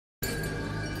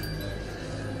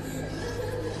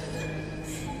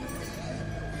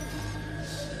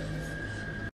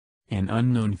An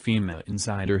unknown Fema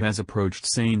insider has approached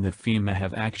saying that Fema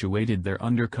have actuated their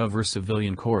undercover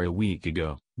civilian corps a week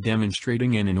ago,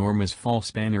 demonstrating an enormous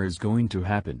false banner is going to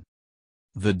happen.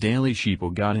 The Daily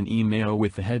Sheeple got an email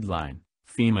with the headline,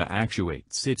 "Fema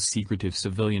actuates its secretive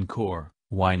civilian corps,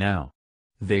 why now?"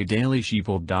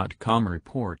 TheDailySheeple.com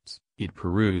reports, it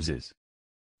peruses.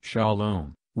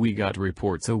 Shalom, we got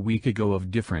reports a week ago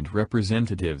of different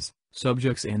representatives,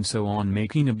 subjects and so on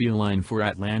making a beeline for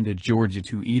Atlanta, Georgia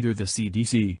to either the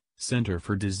CDC, Center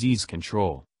for Disease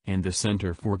Control, and the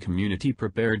Center for Community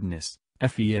Preparedness,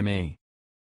 FEMA.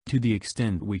 To the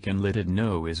extent we can let it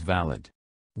know is valid.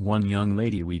 One young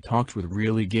lady we talked with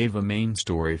really gave a main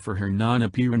story for her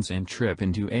non-appearance and trip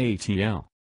into ATL.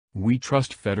 We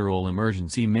trust Federal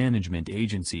Emergency Management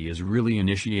Agency is really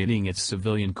initiating its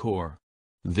civilian corps.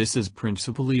 This is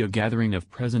principally a gathering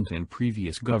of present and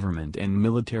previous government and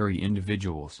military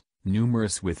individuals,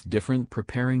 numerous with different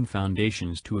preparing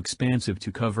foundations too expansive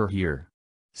to cover here.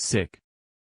 Sick.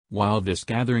 While this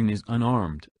gathering is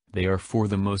unarmed, they are for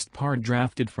the most part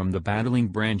drafted from the battling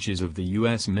branches of the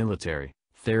U.S. military,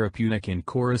 therapeutic and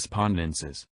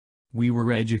correspondences. We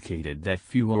were educated that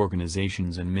few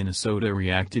organizations in Minnesota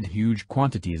reacted huge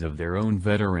quantities of their own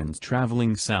veterans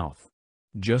traveling south.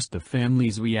 Just the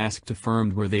families we asked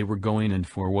affirmed where they were going and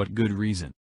for what good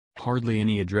reason. Hardly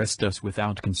any addressed us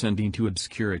without consenting to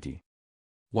obscurity.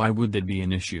 Why would that be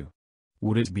an issue?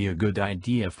 Would it be a good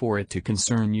idea for it to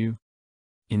concern you?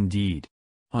 Indeed.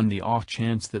 On the off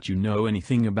chance that you know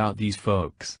anything about these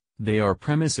folks, they are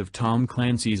premise of Tom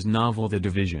Clancy's novel The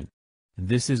Division.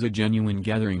 This is a genuine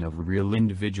gathering of real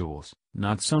individuals,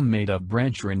 not some made-up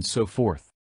brancher and so forth.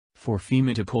 For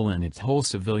FEMA to pull in its whole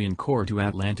civilian corps to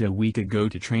Atlanta a week ago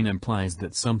to train implies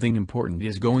that something important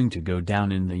is going to go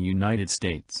down in the United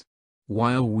States.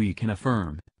 While we can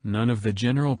affirm, none of the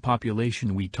general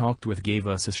population we talked with gave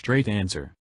us a straight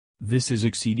answer. This is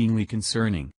exceedingly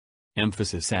concerning.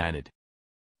 Emphasis added.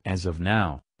 As of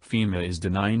now, FEMA is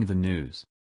denying the news.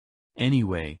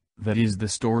 Anyway, that is the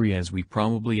story as we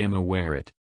probably am aware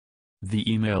it. The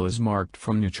email is marked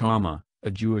from Nechama, a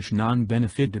Jewish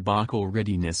non-benefit debacle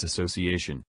readiness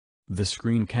association. The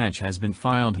screen catch has been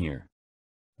filed here.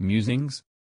 Musings?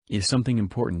 Is something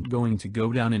important going to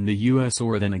go down in the U.S.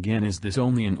 or then again is this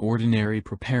only an ordinary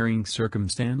preparing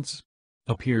circumstance?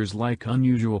 Appears like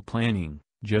unusual planning,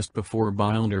 just before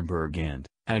Bilderberg and,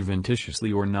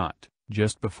 adventitiously or not,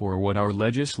 just before what our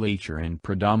legislature and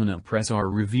predominant press are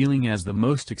revealing as the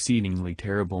most exceedingly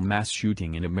terrible mass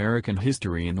shooting in American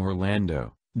history in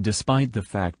Orlando. Despite the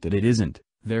fact that it isn't,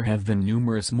 there have been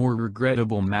numerous more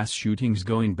regrettable mass shootings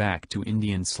going back to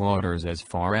Indian slaughters as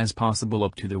far as possible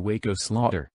up to the Waco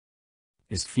slaughter.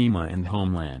 Is FEMA and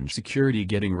Homeland Security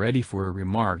getting ready for a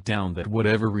remark down that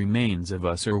whatever remains of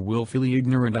us are willfully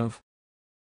ignorant of?